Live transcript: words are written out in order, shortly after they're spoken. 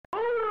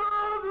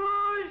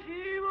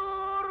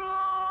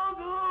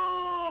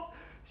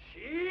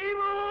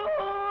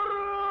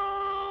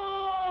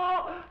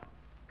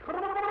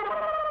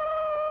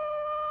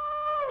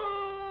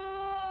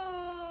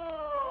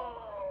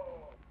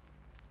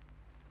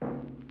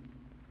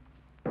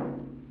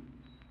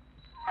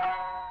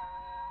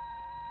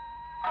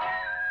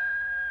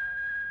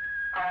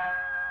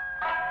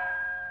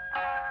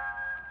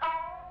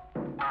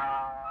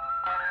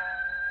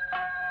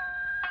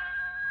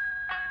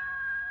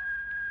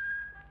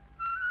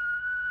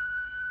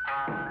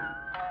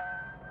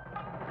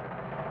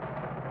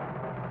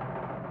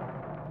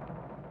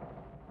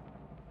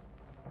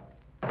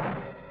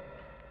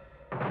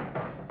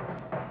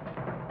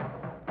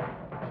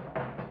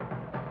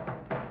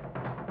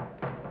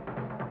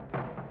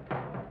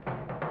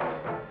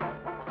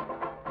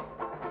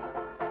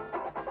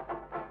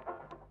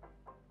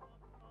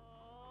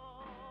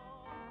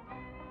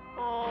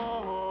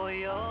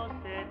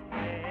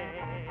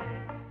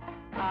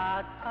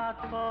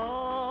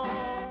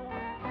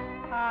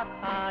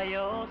肩寄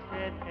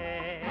せて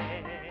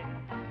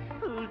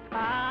二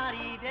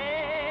人で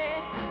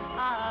歩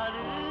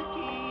き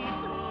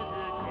続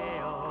け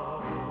よ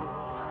う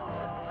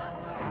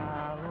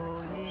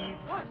青い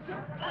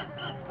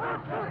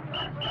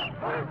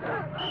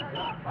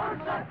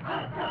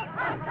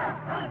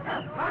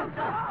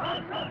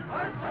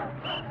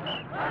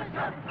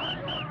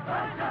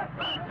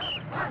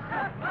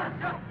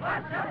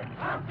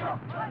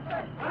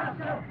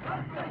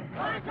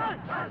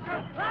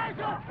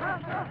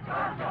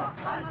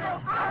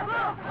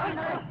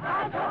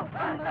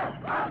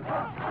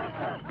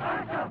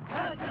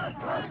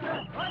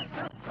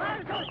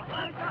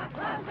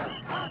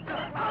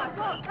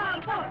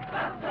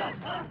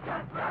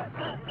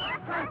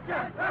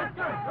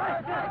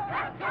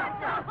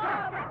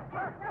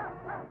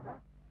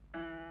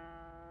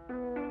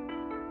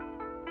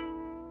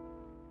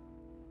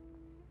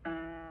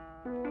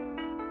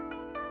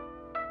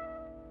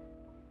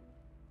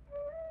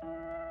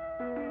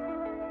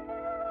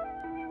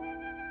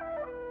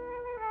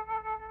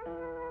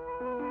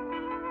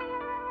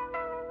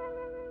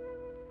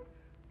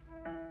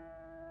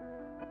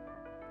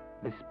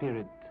The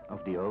spirit of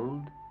the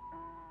old,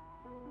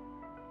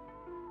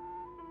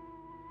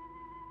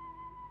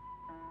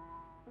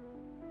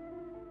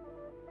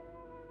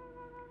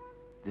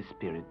 the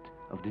spirit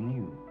of the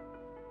new,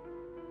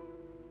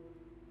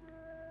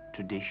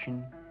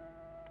 tradition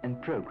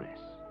and progress,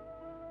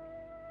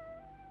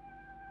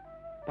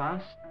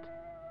 past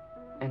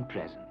and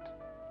present.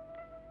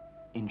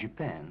 In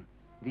Japan,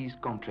 these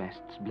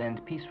contrasts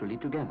blend peacefully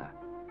together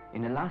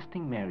in a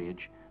lasting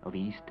marriage of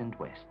East and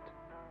West.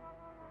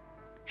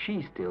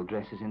 She still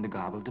dresses in the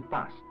garb of the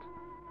past,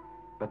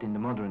 but in the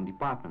modern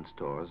department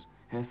stores,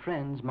 her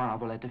friends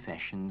marvel at the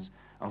fashions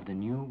of the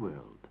new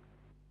world.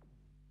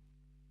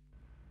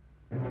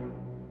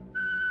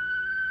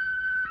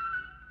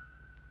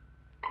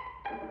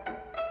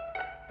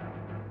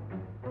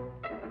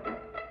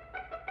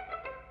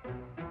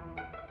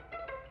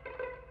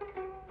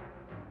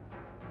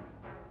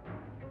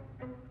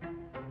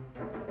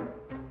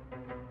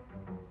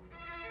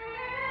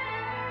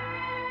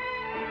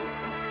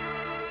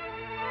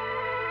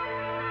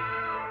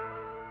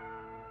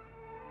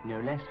 No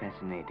less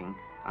fascinating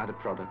are the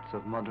products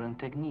of modern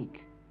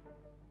technique.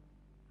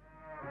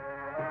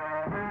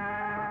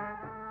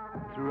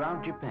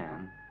 Throughout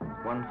Japan,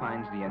 one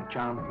finds the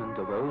enchantment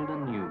of old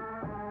and new,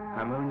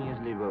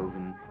 harmoniously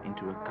woven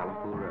into a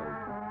colorful robe.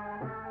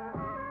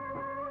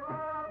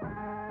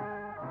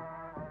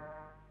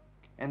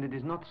 And it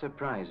is not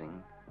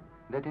surprising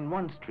that in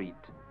one street,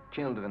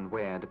 children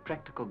wear the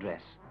practical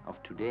dress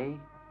of today,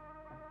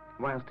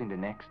 whilst in the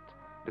next,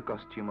 the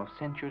costume of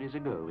centuries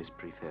ago is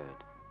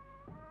preferred.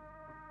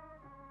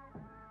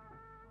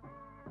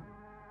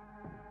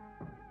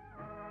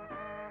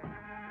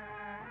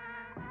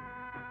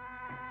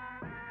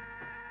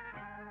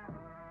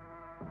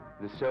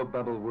 The soap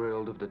bubble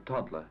world of the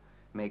toddler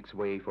makes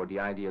way for the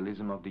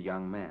idealism of the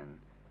young man,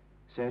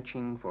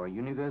 searching for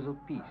universal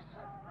peace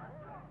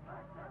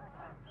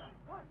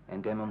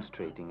and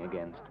demonstrating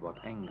against what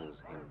angers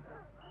him.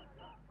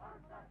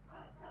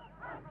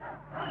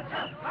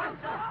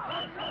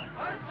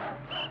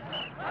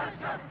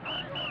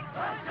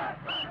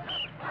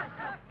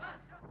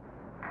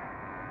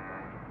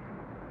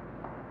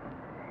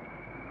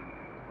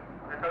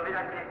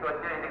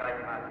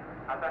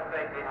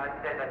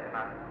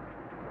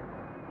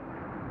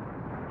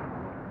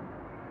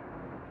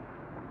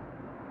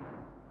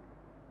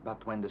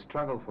 But when the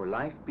struggle for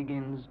life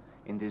begins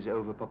in this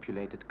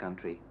overpopulated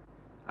country,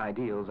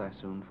 ideals are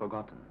soon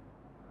forgotten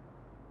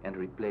and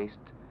replaced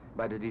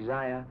by the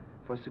desire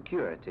for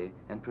security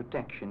and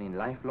protection in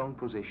lifelong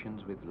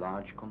positions with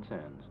large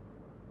concerns.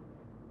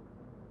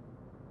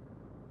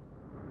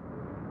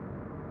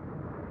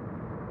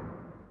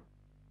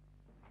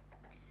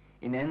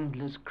 In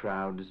endless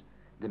crowds,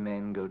 the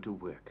men go to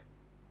work.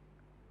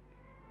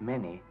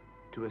 Many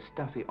to a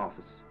stuffy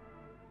office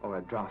or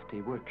a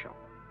drafty workshop.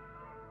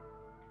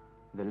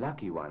 The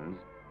lucky ones,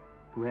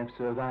 who have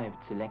survived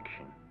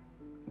selection,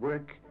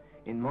 work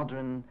in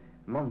modern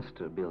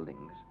monster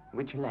buildings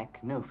which lack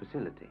no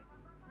facility.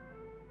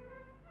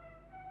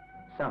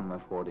 Some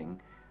affording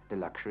the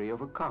luxury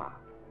of a car.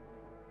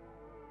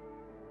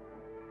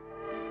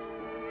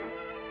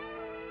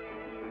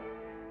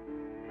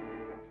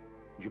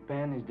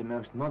 Japan is the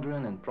most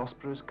modern and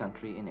prosperous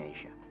country in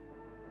Asia.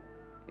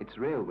 Its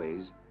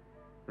railways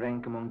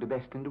rank among the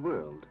best in the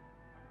world.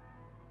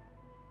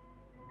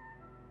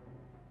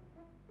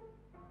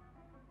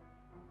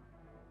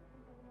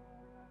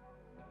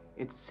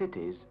 Its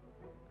cities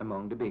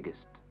among the biggest.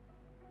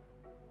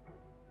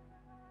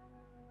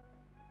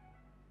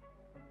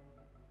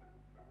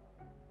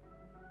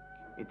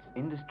 Its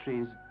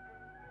industries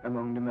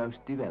among the most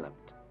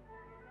developed.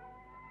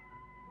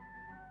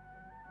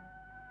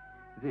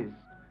 This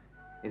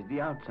is the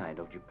outside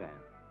of Japan,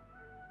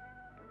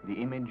 the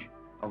image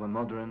of a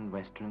modern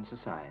Western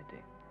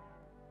society.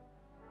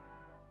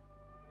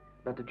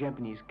 But the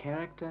Japanese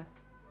character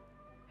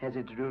has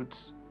its roots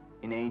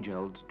in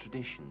age-old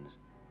traditions.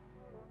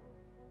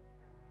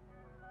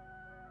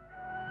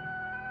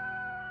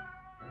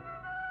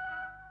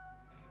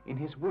 In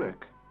his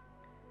work,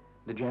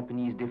 the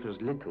Japanese differs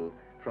little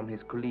from his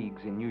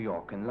colleagues in New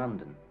York and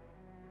London,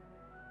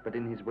 but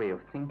in his way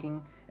of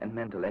thinking and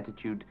mental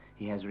attitude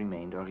he has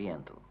remained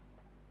Oriental.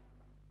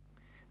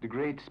 The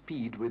great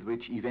speed with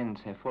which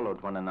events have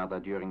followed one another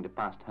during the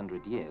past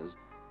 100 years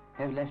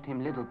have left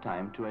him little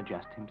time to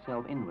adjust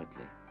himself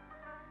inwardly,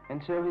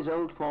 and so his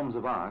old forms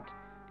of art,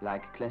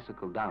 like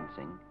classical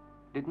dancing,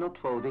 did not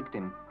fall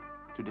victim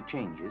to the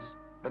changes,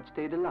 but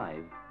stayed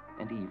alive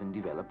and even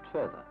developed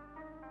further.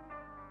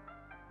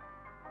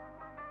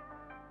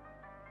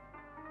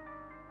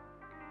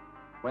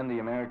 When the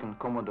American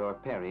Commodore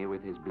Perry,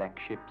 with his black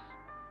ships,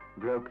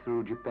 broke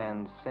through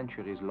Japan's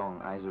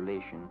centuries-long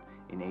isolation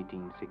in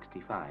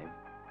 1865,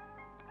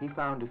 he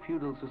found a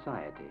feudal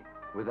society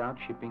without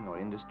shipping or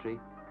industry,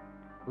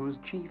 whose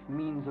chief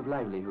means of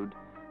livelihood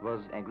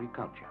was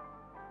agriculture.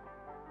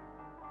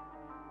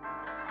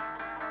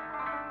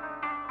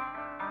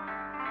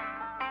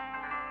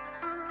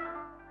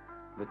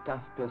 The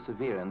tough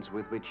perseverance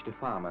with which the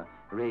farmer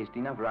raised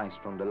enough rice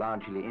from the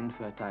largely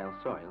infertile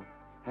soil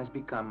has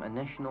become a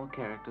national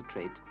character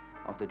trait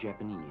of the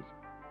Japanese.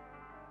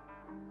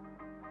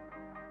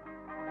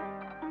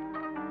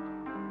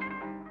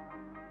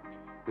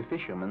 The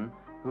fishermen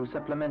who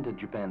supplemented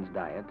Japan's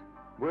diet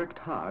worked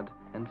hard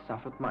and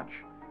suffered much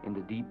in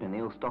the deep and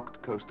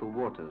ill-stocked coastal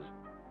waters.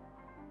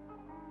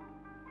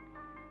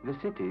 The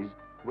cities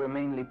were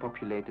mainly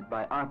populated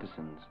by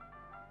artisans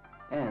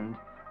and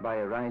by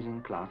a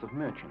rising class of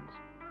merchants.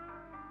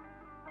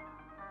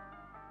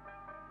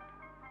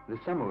 The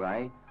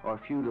samurai,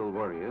 or feudal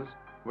warriors,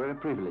 were a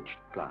privileged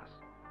class.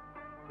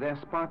 Their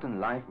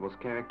Spartan life was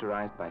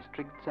characterized by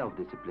strict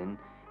self-discipline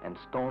and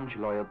staunch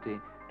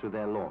loyalty to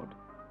their lord.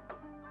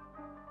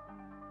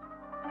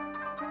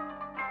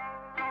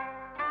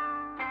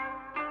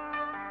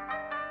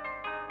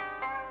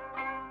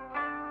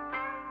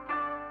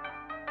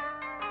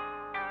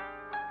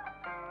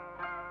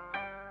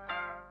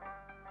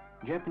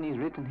 Japanese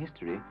written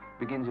history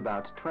begins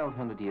about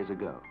 1200 years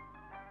ago.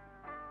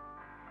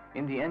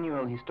 In the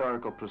annual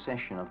historical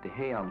procession of the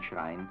Heian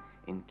Shrine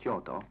in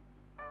Kyoto,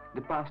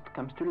 the past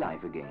comes to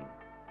life again,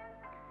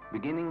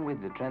 beginning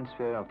with the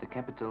transfer of the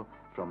capital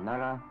from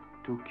Nara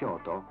to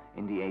Kyoto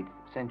in the 8th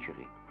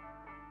century.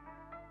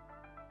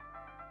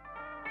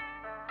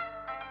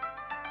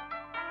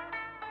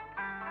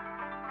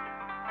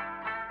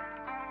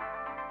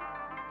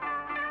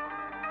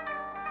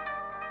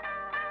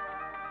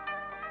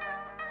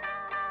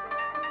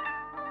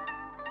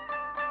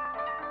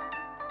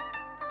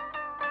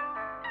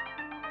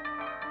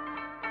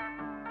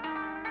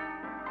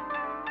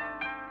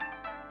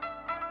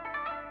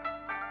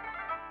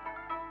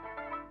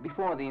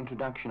 Before the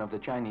introduction of the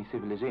Chinese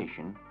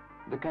civilization,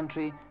 the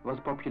country was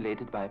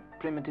populated by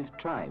primitive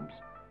tribes,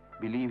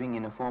 believing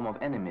in a form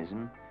of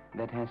animism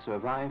that has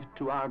survived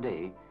to our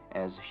day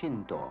as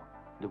Shinto,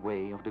 the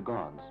way of the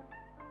gods.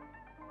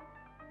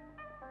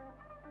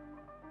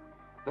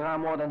 There are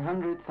more than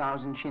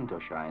 100,000 Shinto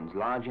shrines,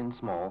 large and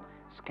small,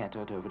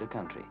 scattered over the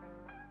country.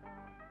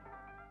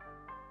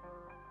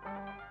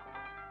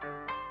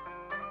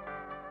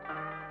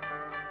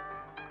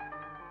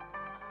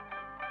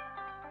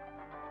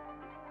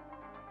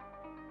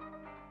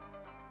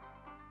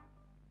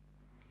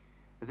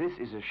 This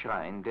is a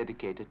shrine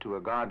dedicated to a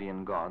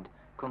guardian god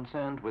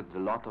concerned with the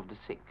lot of the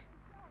sick.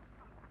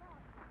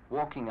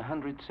 Walking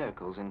 100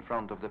 circles in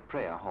front of the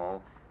prayer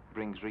hall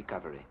brings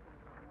recovery.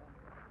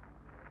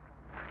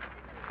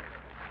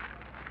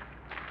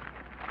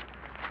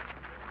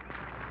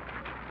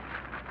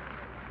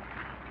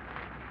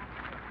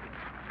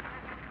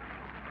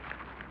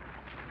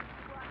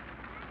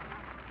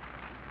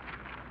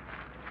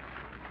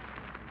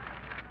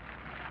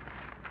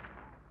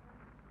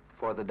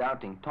 For the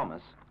doubting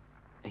Thomas,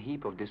 a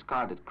heap of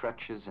discarded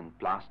crutches and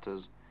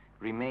plasters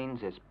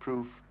remains as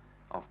proof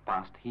of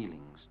past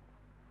healings.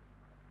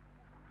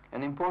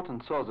 An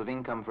important source of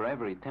income for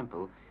every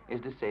temple is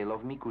the sale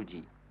of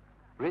mikuji,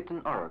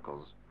 written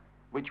oracles,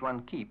 which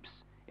one keeps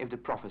if the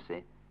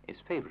prophecy is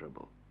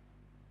favorable.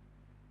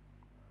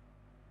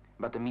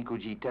 But the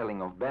mikuji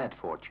telling of bad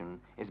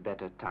fortune is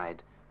better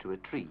tied to a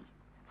tree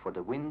for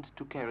the wind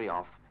to carry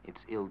off its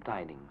ill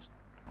tidings.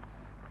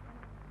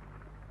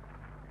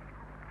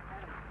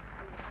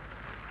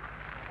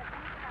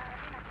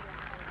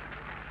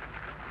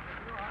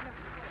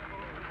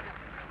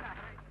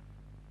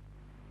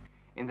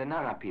 In the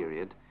Nara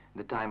period,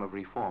 the time of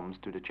reforms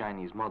to the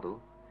Chinese model,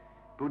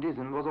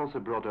 Buddhism was also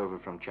brought over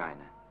from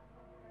China,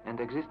 and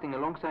existing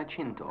alongside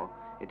Shinto,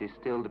 it is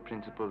still the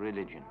principal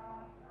religion.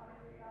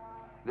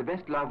 The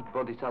best-loved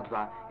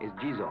bodhisattva is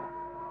Jizo,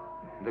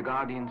 the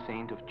guardian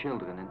saint of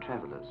children and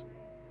travelers,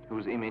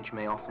 whose image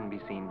may often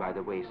be seen by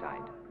the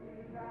wayside.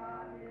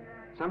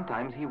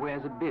 Sometimes he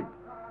wears a bib,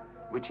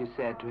 which is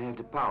said to have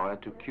the power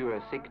to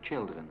cure sick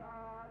children.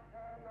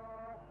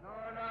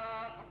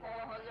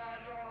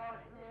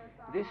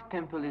 This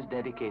temple is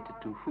dedicated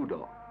to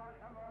Fudo,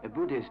 a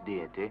Buddhist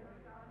deity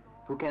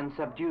who can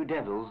subdue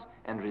devils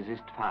and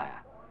resist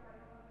fire.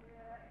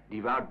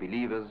 Devout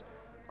believers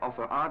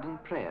offer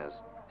ardent prayers,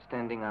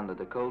 standing under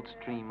the cold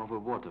stream of a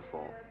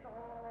waterfall.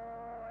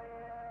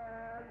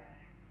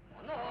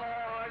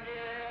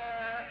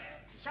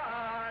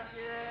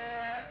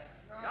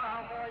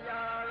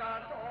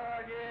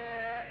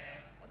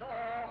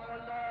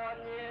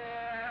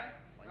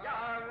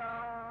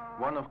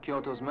 One of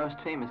Kyoto's most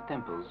famous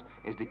temples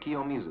is the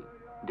Kiyomizu,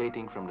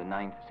 dating from the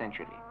 9th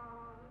century.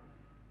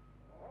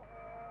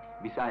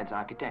 Besides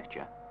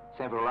architecture,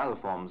 several other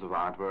forms of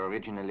art were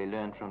originally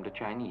learned from the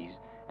Chinese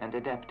and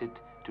adapted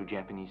to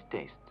Japanese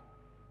taste.